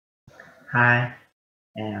Hi,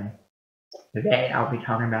 and today I'll be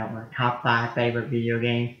talking about my top 5 favorite video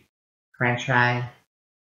game franchise.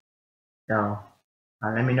 So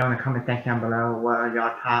let me know in the comment section down below what are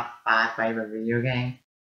your top 5 favorite video game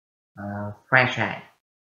franchise.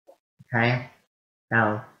 Okay,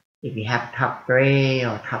 so if you have top 3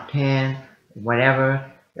 or top 10, whatever,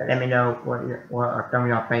 let me know what are some of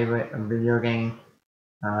your favorite video game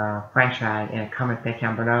franchise in the comment section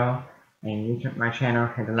down below. And you check my channel,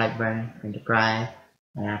 hit the like button and subscribe,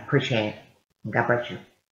 and I appreciate it. And God bless you.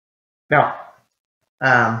 So,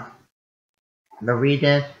 the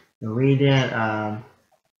reason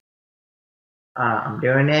I'm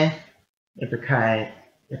doing this is because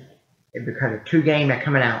of 2 games that are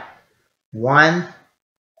coming out. One,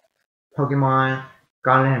 Pokémon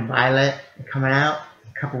Scarlet and Violet is coming out in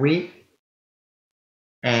a couple weeks,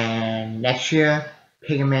 and next year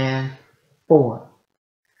Pokémon 4.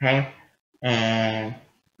 Okay, and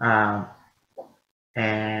I'm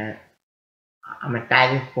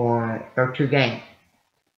excited for those 2 games.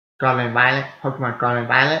 Scarlet and Violet, Pokémon Scarlet and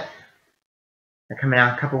Violet. They're coming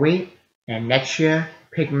out in a couple weeks, and next year,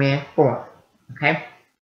 Pokémon 4. Okay?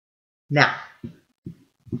 Now,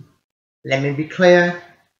 let me be clear.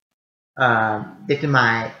 This is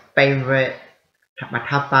my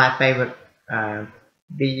top 5 favorite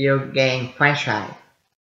video game franchise.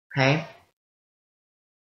 Okay?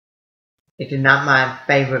 It is not my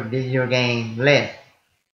favorite video game list.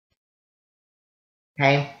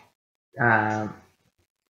 Okay? I'll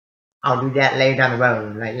do that later down the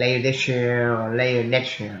road, like later this year or later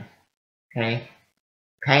next year. Okay?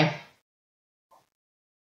 Okay?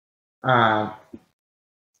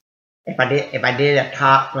 If I did a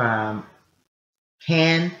top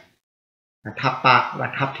 10, my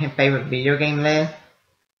top 10 favorite video game list,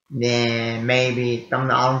 then maybe some of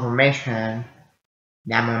the honorable mention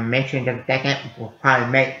that I'm gonna mention in just a second will probably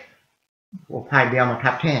be on my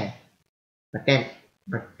top 10. But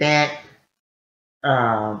then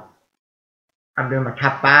I'm doing my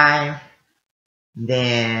top 5,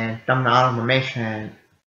 then some of the honorable mention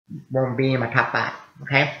won't be in my top 5.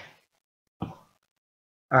 Okay?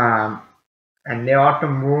 And there are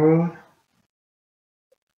some rules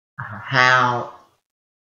how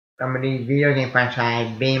some of these video game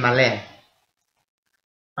franchises be in my list.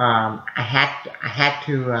 I had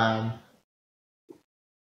to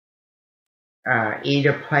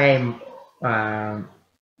either play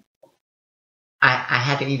I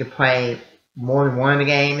had to either play more than one of the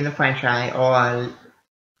game in the franchise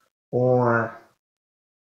or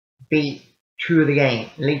beat 2 of the game,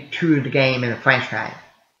 at least 2 of the game in the franchise.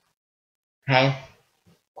 Okay?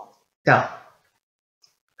 So,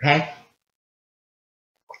 okay?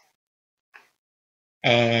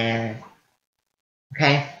 And,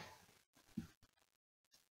 okay?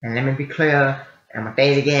 And let me be clear, I'm gonna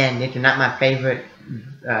say it again, this is not my favorite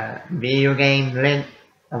video game list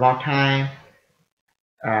of all time.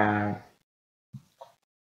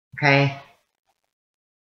 Okay?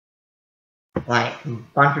 Like,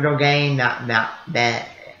 bunch of those games that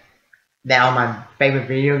are my favorite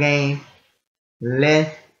video game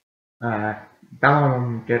list. Some of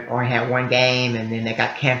them just only had 1 game and then they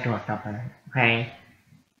got canceled or something. Okay.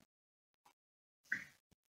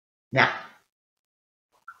 Now,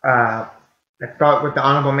 let's start with the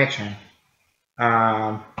honorable mention.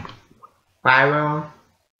 Spyro.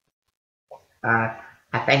 I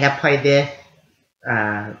think I played this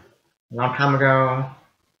a long time ago,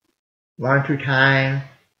 1 or 2 times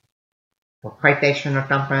for PlayStation or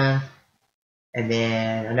something, and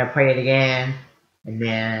then I never played it again. And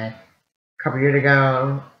then a couple years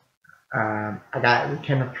ago, I got a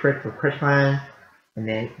Nintendo Switch for Christmas, and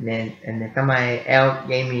then somebody else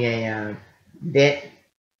gave me a disc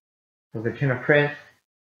for the Nintendo Switch.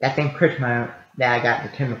 That same Christmas that I got the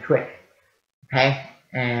Nintendo Switch. Okay,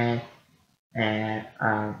 and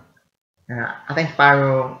I think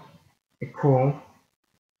Spyro is cool.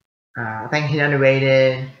 I think he's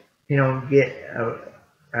underrated. He don't get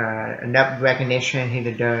enough recognition he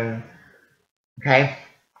deserves. Okay,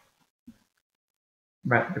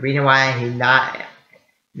 but the reason why he's not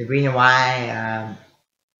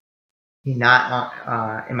in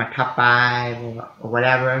my top 5 or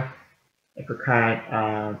whatever is because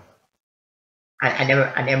I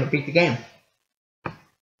never beat the game.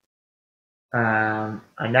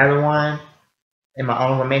 Another one in my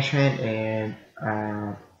honorable mention is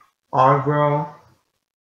Argro.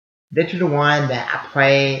 This is the one that I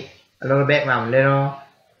played a little bit when I was little.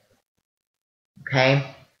 Okay,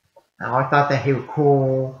 I always thought that he was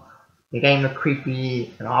cool. The game looked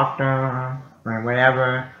creepy and awesome or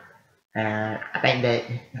whatever. And I think that,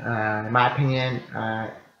 in my opinion, I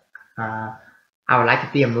would like to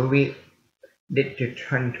see a movie did to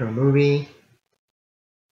turn into a movie,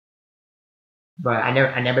 but I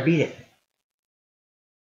never beat it.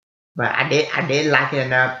 But I did like it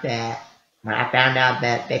enough that when I found out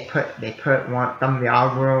that they put some of the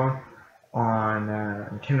old world on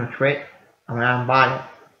Nintendo Switch, and when I bought it,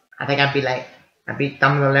 I think I beat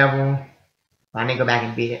some of the level, but I didn't go back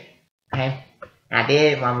and beat it. Okay, and I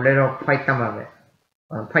did one little play some of it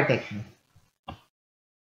on PlayStation.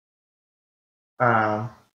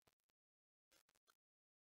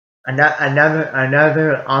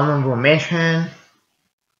 Another honorable mention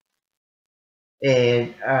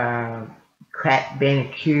is Crash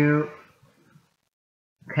Bandicoot.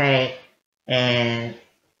 Okay, and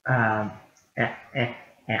um, and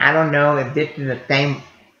I don't know if this is the same.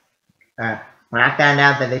 When I found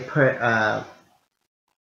out that they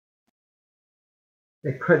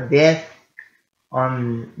put this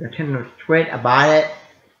on Nintendo Switch, I bought it,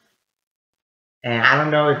 and I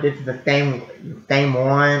don't know if this is the same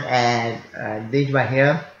one as these right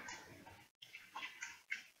here.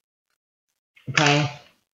 Okay,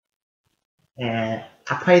 and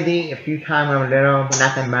I played these a few times a little, but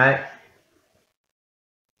not that much.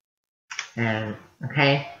 And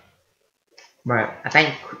okay, but I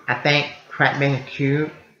think Crash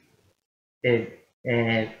Bandicoot is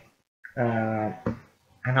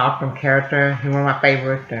an awesome character. He's one of my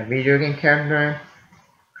favorite video game characters.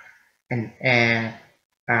 And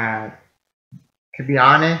to be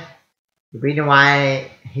honest, the reason why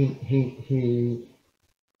he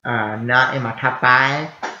not in my top 5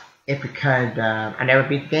 is because I never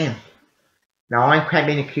beat the game. The only Crash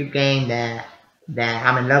Bandicoot game that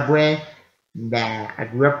I'm in love with, that I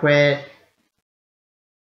grew up with,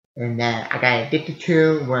 and that I got addicted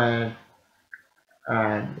to was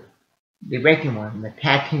the racing one, the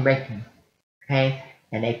tag team racing. Okay,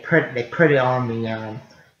 and they put it on the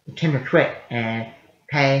Nintendo Switch, and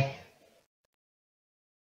okay,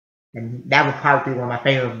 and that would probably be one of my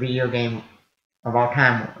favorite video games of all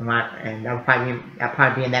time, and that'll probably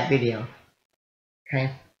be in that video.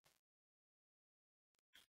 Okay.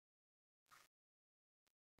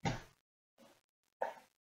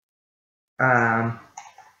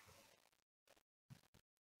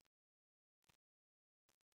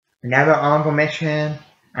 Another honorable mention.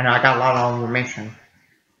 I know I got a lot of honorable mention.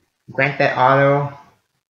 Grand Theft Auto.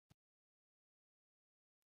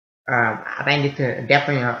 I think it's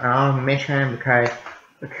definitely an honorable mention because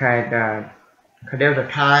there was a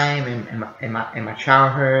time in my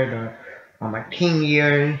childhood or my teen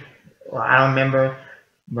years, or I don't remember,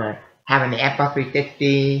 but having the Xbox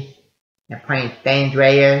 360 and playing San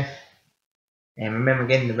Andreas, and remember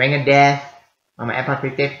getting the Ring of Death on my Xbox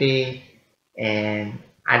 360, and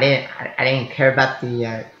I didn't care about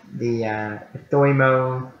the story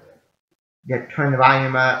mode. Just turn the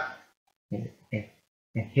volume up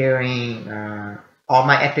and hearing all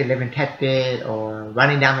my active living tested or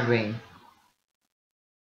running down the green.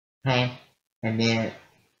 Okay, and then,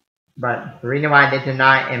 but the reason why this is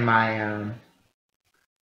not in my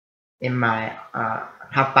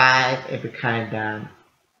top 5 is because I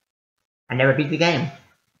never beat the game.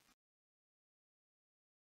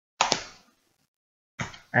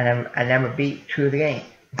 I never beat through the game.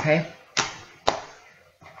 Okay.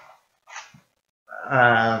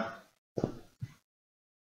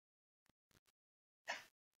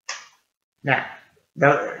 Now,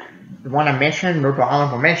 the one I mentioned, those are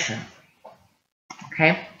honorable mention.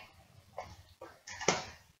 Okay.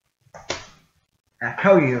 I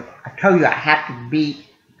told you I have to beat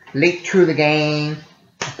leak through the game,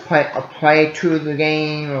 play through the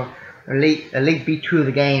game, or at least be through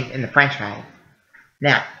the game in the franchise.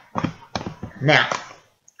 Now,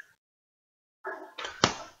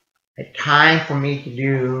 it's time for me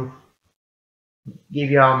to give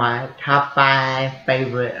y'all my top 5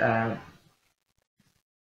 favorite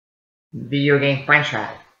video game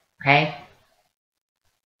franchise. Okay.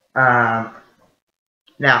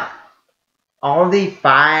 Now, all these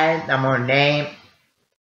 5 I'm gonna name,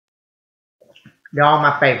 they're all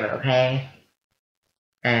my favorite. Okay.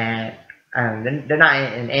 And they're not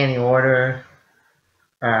in any order.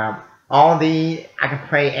 All these I can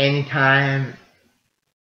play anytime,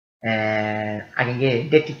 and I can get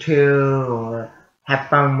addicted to or have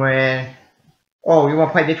fun with. Oh, you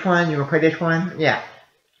wanna play this one? You wanna play this one? Yeah.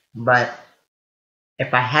 But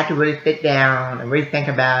if I had to really sit down and really think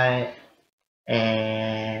about it,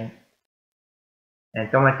 and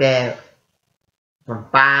someone said from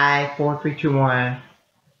 5, 4, 3, 2, 1,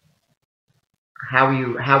 how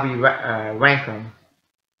you rank them?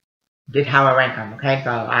 This is how I rank them. Okay, so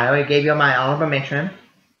I already gave you my honorable mention.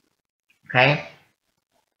 Okay,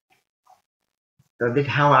 so this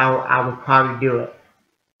is how I would probably do it.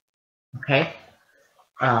 Okay.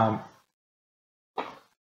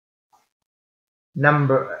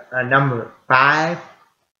 Number 5.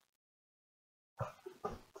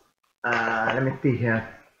 Let me see here.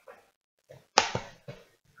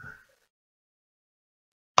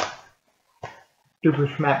 Super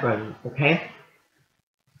Smash Brothers. Okay.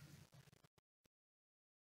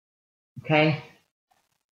 Okay.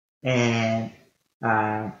 And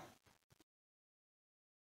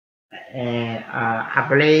I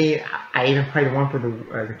believe I even played one for the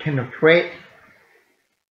Nintendo Switch,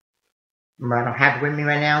 but I don't have it with me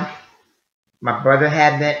right now. My brother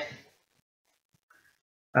had it.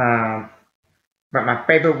 But my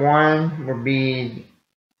favorite one would be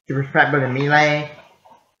Super Smash Bros. Melee.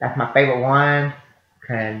 That's my favorite one,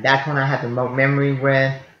 cause that's one I have the most memory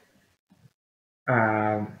with.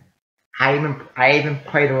 Um, I even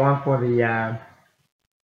played the one for the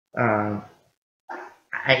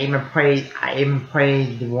I even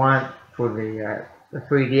played the one for the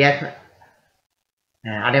 3DS.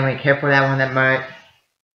 And I didn't really care for that one that much.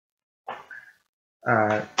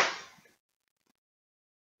 Uh,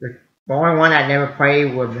 the only one I never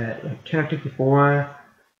played was the Nintendo 64.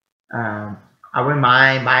 I wouldn't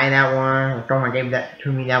mind buying that one. If someone gave that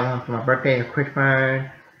to me, that one for my birthday or Christmas.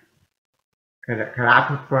 Cause I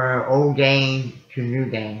prefer old games to new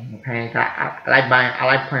games. Okay, I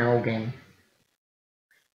like playing old games.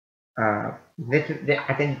 I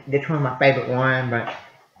think this one's my favorite one, but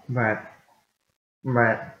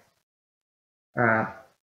but uh,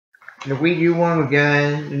 the Wii U one was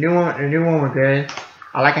good. The new one was good.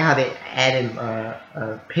 I like how they added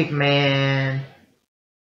Pigman.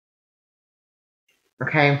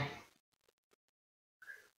 Okay,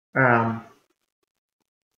 um,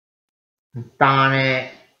 Sonic.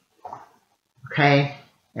 Okay,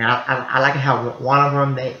 and I like how one of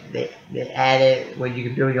them they added where you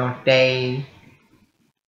can build your own stage.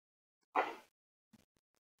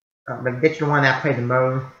 But this is the one that I played the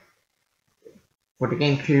most for the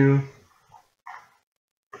GameCube.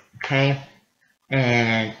 Okay,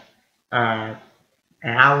 and uh,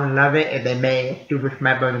 and I would love it if they made a Super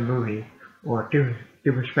Smash Brothers movie or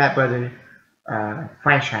Super Smash Brothers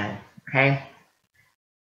franchise. Okay,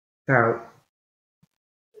 so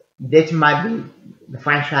this might be the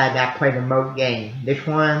franchise that I play the most games. This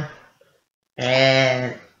one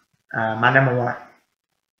and my number one.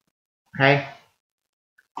 Okay,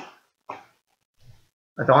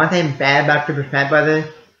 but the only thing bad about Super Smash Brothers,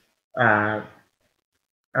 uh,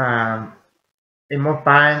 um, it's more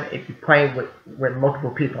fun if you play with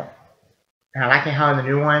multiple people. And I like it how in the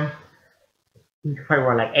new one you can play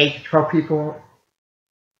with like 8 to 12 people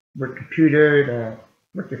with computers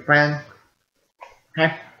with your friends.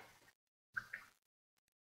 Okay.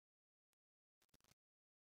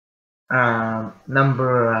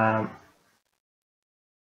 Number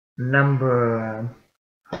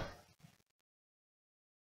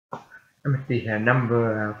let me see here.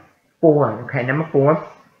 Number 4. Okay, number 4.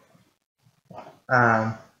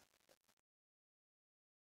 Um,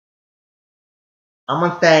 I'm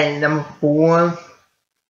gonna say number 4.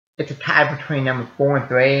 It's a tie between number 4 and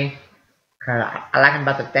 3. Cause I like them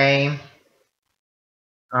about the same.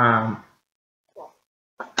 Um,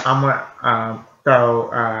 I'm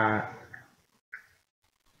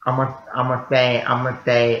gonna say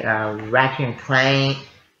Ratchet and Clank.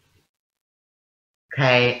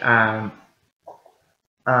 Okay. Um,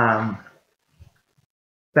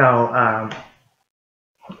 so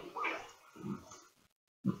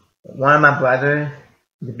one of my brothers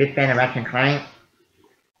is a big fan of Ratchet and Clank,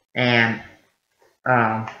 and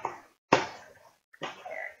um,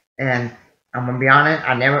 and I'm gonna be honest,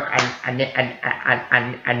 I never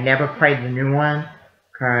played the new one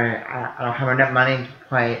because I don't have enough money to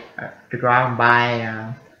play to go out and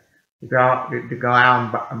buy to go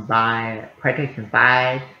out and buy PlayStation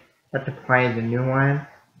 5 just to play the new one.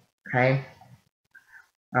 Okay.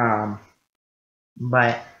 Um,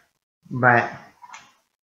 but but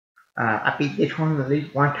I beat this one at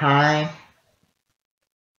least one time,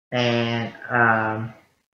 and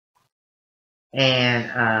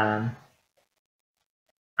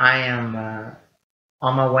I am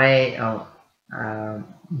on my way of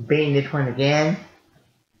beating this one again,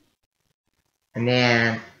 and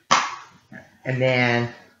then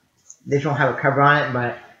this won't have a cover on it,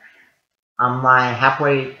 but I'm like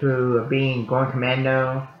halfway through being Going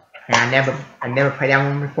Commando, and I never played that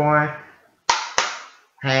one before.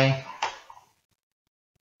 Okay,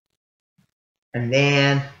 and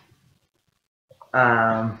then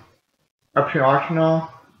up to Arsenal,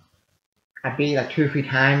 I beat like 2 or 3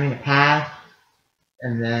 times in the past,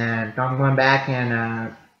 and then I'm going back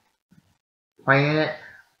and playing it.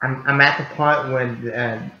 I'm at the part where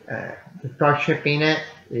the Starship in it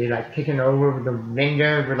is like taking over the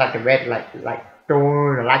Rangers with like the red like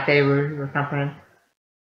sword or lightsabers or something.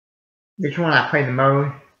 This one I played the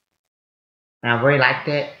most, and I really liked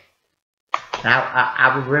it. And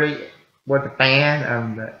I really was a fan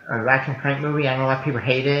of the Ratchet and Clank movie. I know a lot of people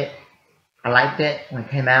hate it. I liked it when it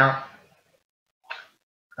came out.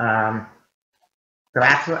 So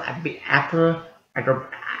after I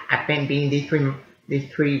been beating these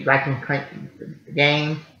three Ratchet and Clank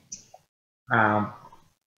games.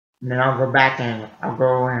 Then I'll go back and I'll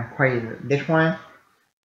go and play this one,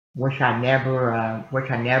 which I never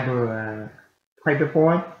played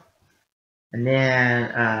before. And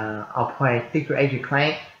then I'll play Secret Agent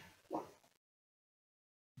Clank.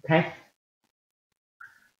 Okay.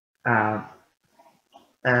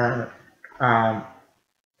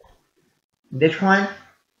 This one,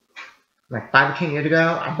 like 5 or 10 years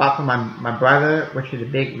ago, I bought for my brother, which is a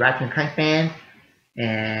big Ratchet and Clank fan,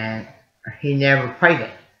 and he never played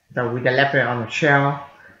it. So we just left it on the shelf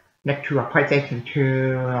next to a PlayStation 2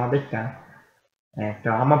 and all this stuff. And so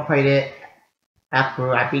I'm gonna play it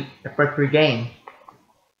after I beat the first 3 games.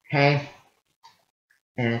 Okay?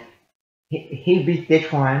 And he beat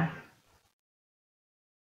this one.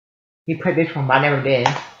 He played this one, but I never did.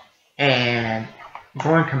 And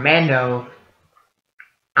going Commando,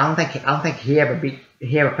 I don't think he ever played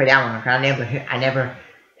that one. Cause I never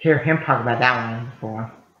hear him talk about that one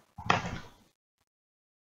before.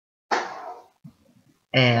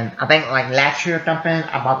 And I think like last year or something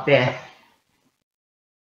I bought this.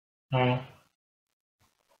 Okay.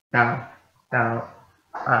 So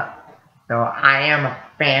I am a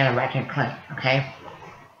fan of Ratchet and Clank, okay?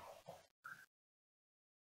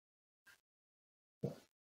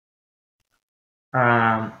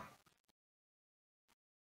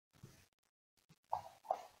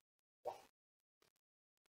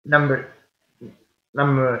 Number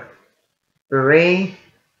 3,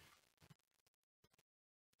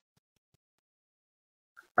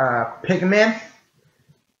 Pigman,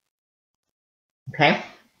 okay?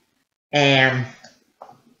 And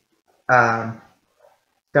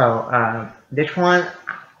this one,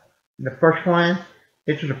 the first one,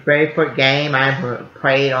 this was the very first game I ever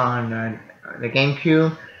played on the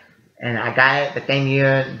GameCube, and I got it the same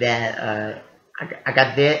year that I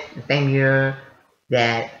got it the same year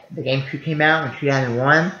that the GameCube came out in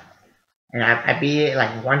 2001, and I beat it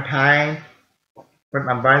like one time with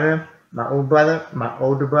my brother, my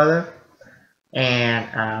older brother, and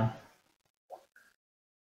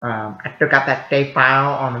I still got that save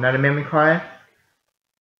file on another memory card.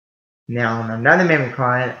 Now on another memory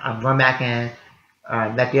card, I'm going back and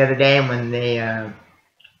like the other day when they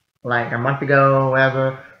like a month ago or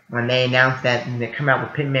whatever, when they announced that they come out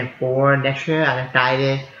with Pikmin 4 next year, I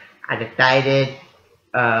decided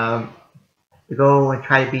to go and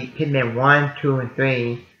try to beat Pikmin 1, 2, and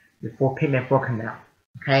 3 before Pikmin 4 comes out.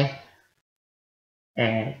 Okay?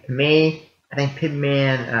 And to me, I think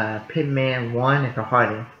Pikmin 1 is the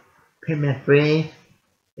hardest. Pikmin 3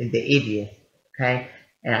 is the easiest. Okay?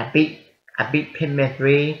 And I beat Pikmin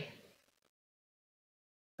 3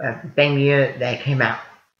 the same year that it came out.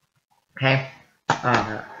 Okay?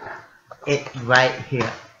 It's right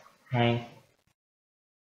here. Okay?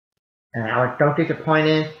 And I was so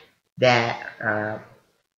disappointed that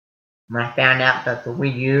when I found out that the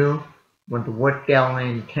Wii U was the worst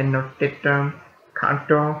selling Nintendo system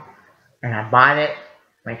console, and I bought it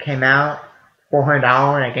when it came out, $400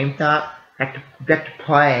 at GameStop, just to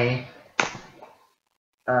play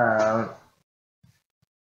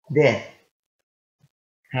this.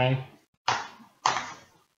 Okay?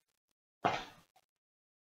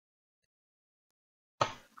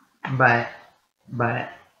 But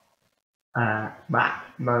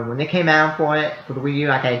when they came out for the Wii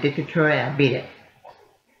U, I got addicted to it and I beat it.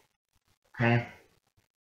 Okay.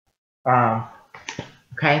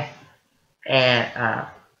 Okay. And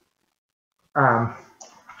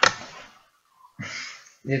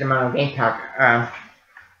this is my game talk.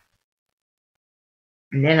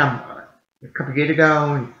 And then a couple years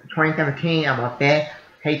ago, in 2017, I bought that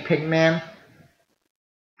Hey Pigman.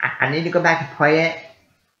 I need to go back and play it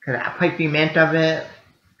because I played 3 minutes of it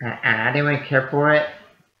and I didn't really care for it.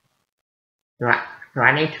 So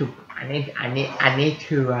I need to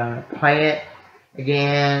play it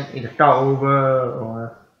again, either start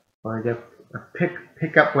over or just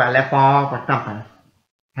pick up where I left off or something.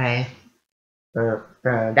 Okay. So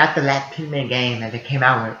that's the last Pikmin game that they came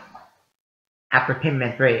out with after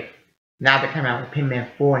Pikmin 3. Now they come out with Pikmin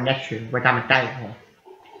 4 next year, which I'm excited for.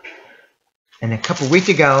 And a couple weeks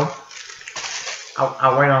ago,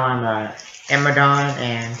 I went on Amazon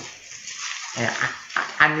and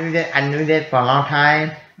I knew this for a long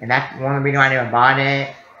time, and that's one of the reasons I never bought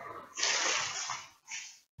it.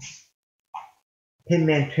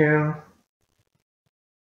 Hitman 2,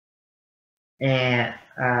 and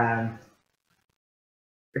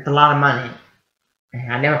it's a lot of money,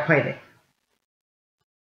 and I never played it.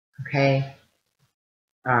 Okay,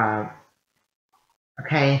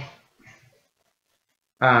 okay,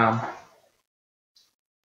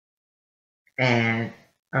 and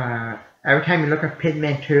every time you look at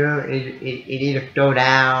Hitman 2, it either sold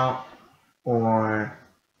out or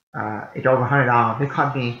it's over $100. It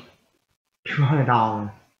cost me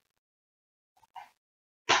 $200,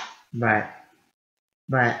 but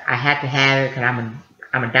I had to have it because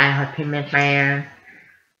I'm a diehard Hitman fan.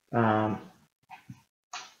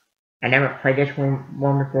 I never played this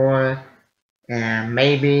one before, and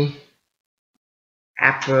maybe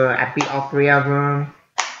after I beat all 3 of them,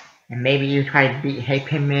 and maybe you try to beat Hey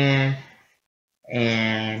Pitman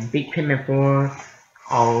and beat Pitman 4,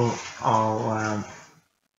 I'll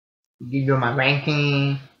give you my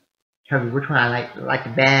ranking, tell you which one I like the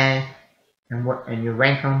best, and you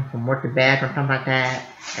rank them from worst to best or something like that,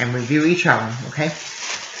 and review each of them. Okay.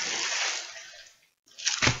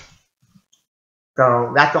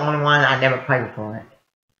 So that's the only one I never played before.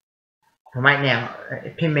 So right now,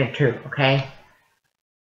 it's Pitman 2. Okay.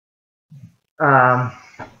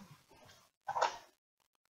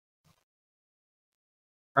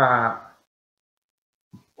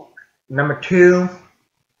 Number 2,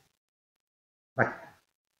 my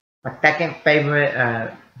second favorite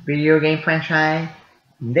video game franchise.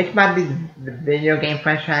 This might be the video game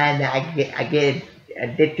franchise that I get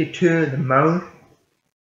addicted to the most.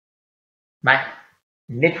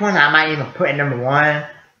 This one I might even put at number 1,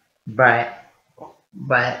 but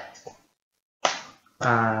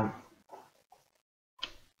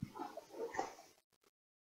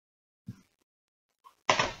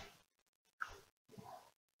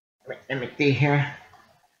let me see here.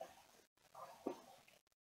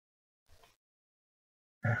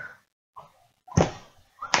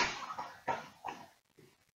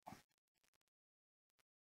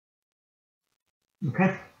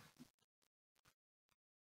 Okay.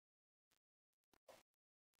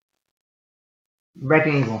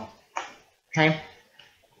 Resident Evil. Okay.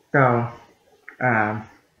 So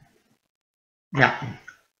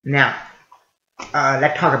now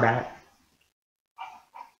let's talk about it.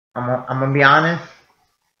 I'm gonna be honest.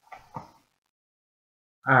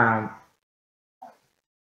 I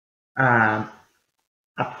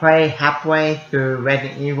played halfway through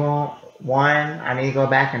Resident Evil 1. I need to go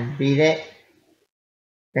back and beat it.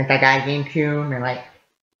 Since I got a GameCube, and like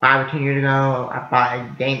 5 or 10 years ago, I bought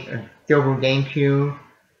a silver GameCube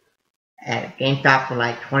at GameStop for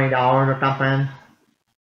like $20 or something.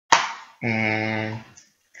 And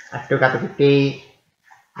I still got the receipt.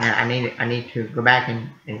 And I need to go back and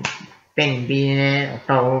finish beating it or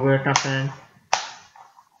start over or something.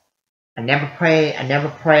 I never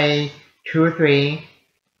played 2 or 3.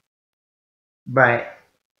 But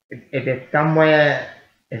if there's somewhere,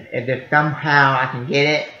 if there's somehow I can get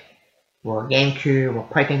it, or GameCube or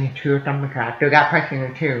PlayStation 2 or something, because I still got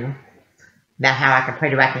PlayStation 2. That's how I can play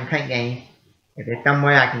the Ratchet and Clank game. If there's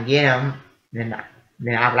somewhere I can get them, then I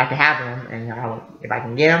would like to have them, and if I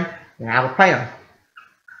can get them, then I will play them.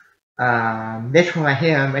 This one right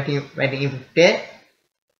here, Resident Evil 6.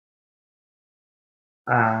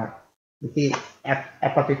 You see,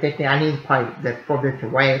 Xbox 360, I need to probably just throw this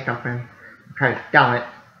away or something, try to sell it.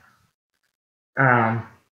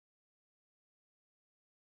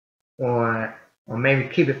 Or maybe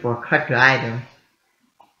keep it for a collector item.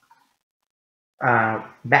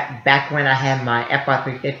 Back when I had my Xbox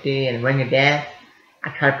 360 and Ring of Death, I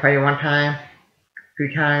tried to play it one time,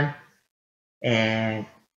 2 times, and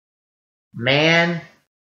man,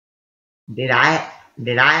 did I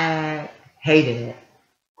hate it.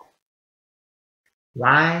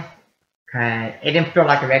 Why? Cause it didn't feel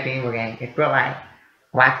like a Resident Evil game. It felt like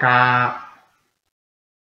Black Ops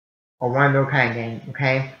or one of those kind of games.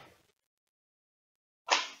 Okay.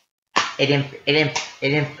 It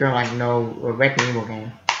didn't feel like no Resident Evil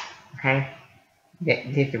game. Okay.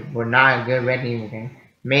 This was not a good Resident Evil game.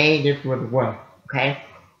 Maybe this was worse. Okay.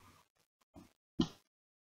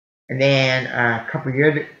 And then a couple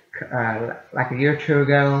years, like a year or 2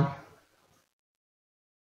 ago,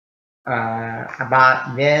 I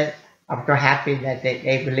bought this. I'm so happy that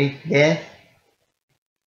they released this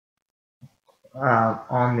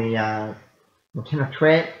on the Nintendo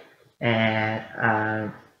Switch, and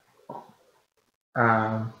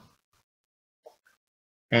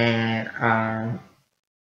then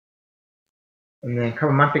a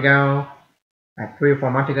couple months ago, like 3 or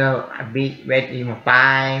 4 months ago. I beat Resident Evil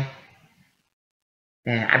 5.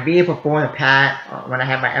 And I beat it before in the past when I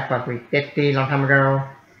had my Xbox 360 long time ago.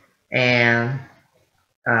 And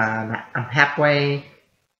I'm halfway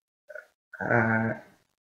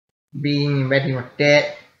being Resident Evil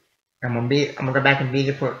 6. I'm gonna go back and beat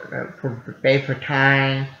it for the day for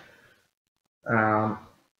time.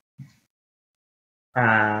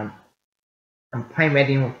 I'm playing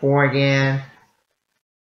Resident Evil 4 again,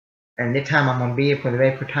 and this time I'm gonna beat it for the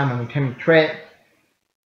very first time on the Nintendo Trip.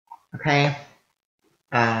 Okay.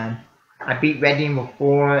 I beat Resident Evil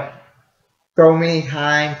 4 so many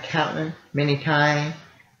times, countless many times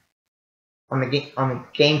on the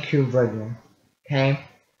GameCube version. Okay.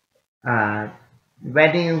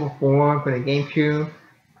 Resident Evil 4 for the GameCube,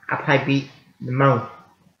 I probably beat the most.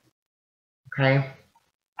 Okay.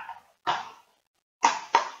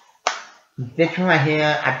 This one right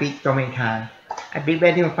here, I beat so many times. I beat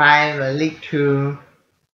Resident Evil 5 at least two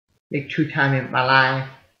times in my life.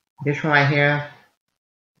 This one right here,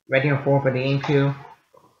 Resident Evil 4 for the GameCube.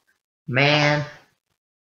 Man,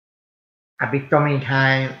 I beat so many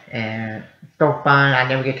times and it's so fun. I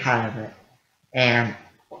never get tired of it. And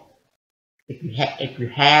if you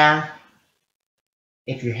have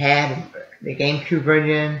the GameCube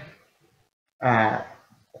version, there's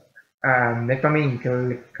so many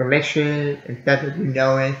glitches and stuff that you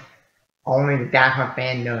know it. Only the diehard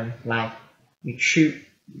fan knows. Like you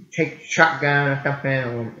take the shotgun or something,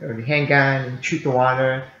 or the handgun and shoot the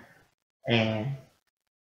water, and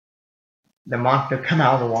the monster come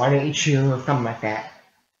out of the water and eat you or something like that.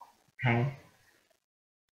 Okay.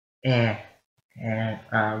 And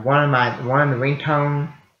one of the ringtones,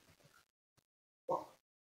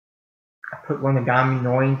 I put one of the dummy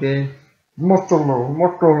noises,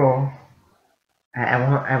 Motolo,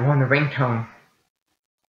 at one of the ringtones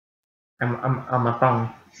on my phone.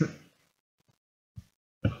 So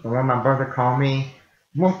when my brother called me,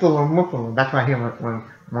 Motolo, that's what I hear when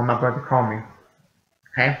my brother called me.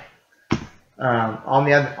 Okay. All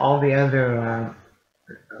the other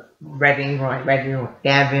Resident Evil, like Resident Evil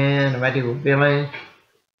 7, Resident Evil Village.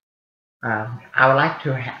 I would like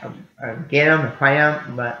to get them and play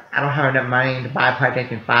them, but I don't have enough money to buy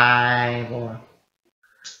PlayStation 5 or.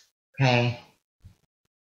 Okay.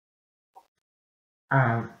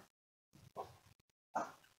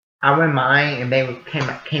 I wouldn't mind if they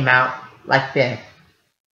came out like this.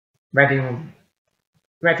 Resident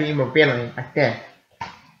Evil Village like this.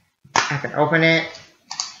 I can open it,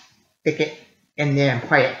 stick it in there and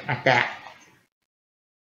play it like that.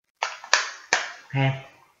 Okay.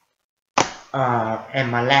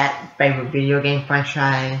 And my last favorite video game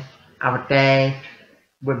franchise, I would say,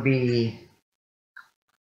 would be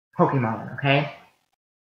Pokemon. Okay.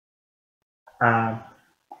 I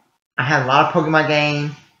have a lot of Pokemon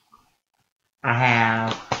games. I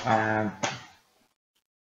have,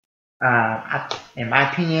 in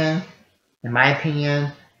my opinion,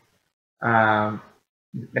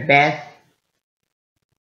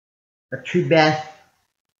 the two best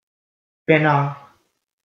spin-off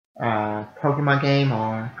Pokemon game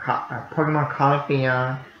are Pokemon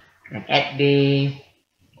Coliseum and XD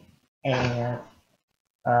and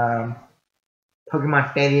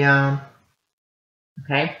Pokemon Stadium.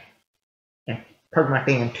 Okay, and Pokemon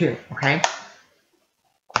Stadium 2. Okay,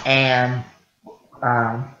 and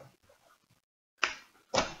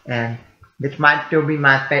this might still be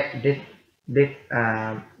my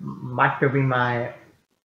might still be my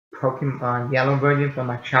Pokemon Yellow version from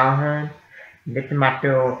my childhood. This is my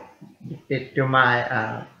still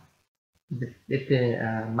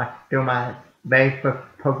my very first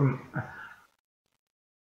Pokemon.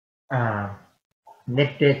 This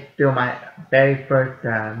is still my very first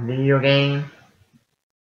video game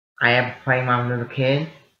I ever played when I was a little kid.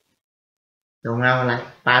 So when I was like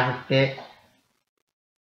 5 or 6,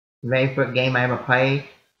 the very first game I ever played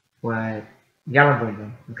was Yellow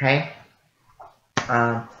version. Okay.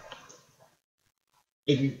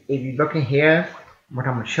 If you look in here, what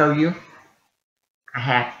I'm gonna show you, I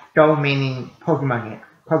have so many Pokemon games.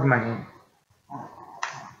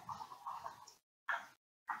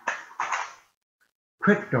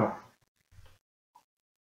 Crystal,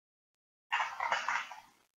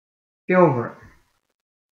 Silver,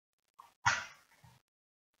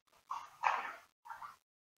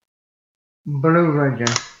 Blue version,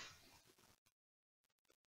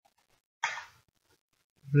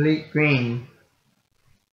 Bleak Green.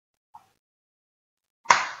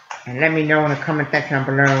 And let me know in the comment section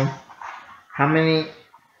below how many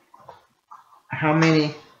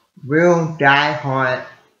real die-hard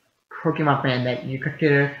Pokemon fan that you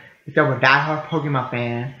consider yourself a die-hard Pokemon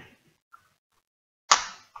fan.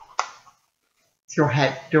 still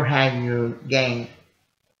have your game.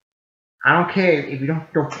 I don't care if you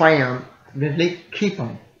don't play them, just keep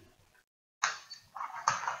them.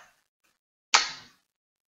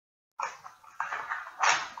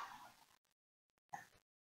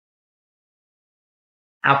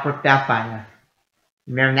 Alpha Starfire.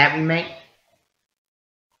 Remember that remake?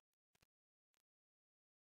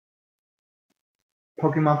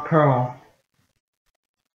 Pokemon Pearl.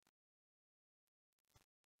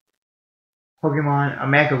 Pokemon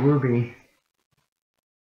Omega Ruby.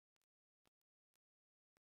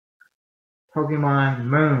 Pokemon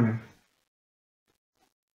Moon.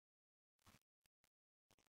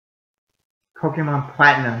 Pokemon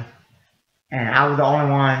Platinum. And I was the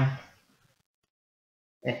only one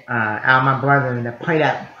out of my brother that played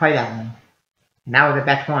that one. And that was the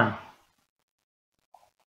best one.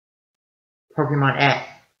 Pokemon X.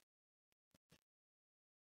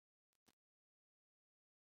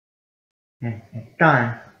 And it's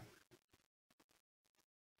done.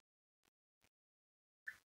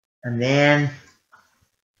 And then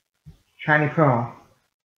Shiny Pearl.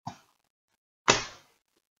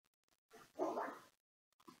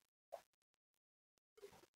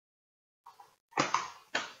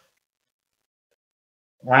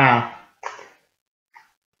 Wow.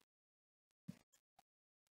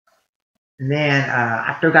 And then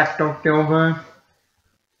I still got Stoke Silver,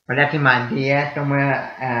 but that's in my DS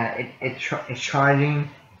somewhere. It's charging,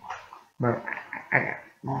 but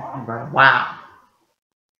but wow.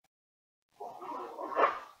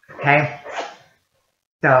 Okay.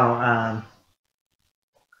 So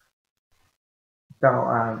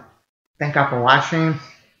thank y'all for watching,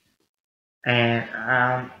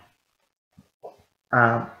 and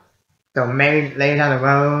so maybe later down the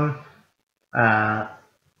road,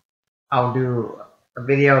 I'll do a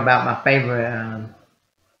video about my favorite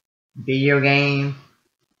video game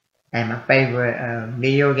and my favorite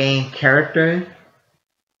video game characters.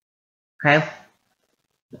 Okay,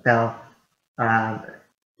 so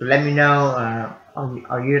let me know.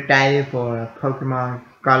 Are you excited for Pokemon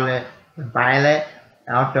Scarlet and Violet?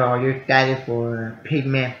 Also, are you excited for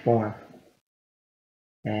Pigment 4?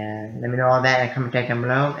 And let me know all that in the comment section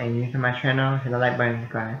below. And you to my channel, hit the like button,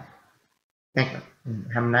 subscribe. Thank you.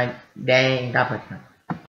 Have a nice day and God bless you.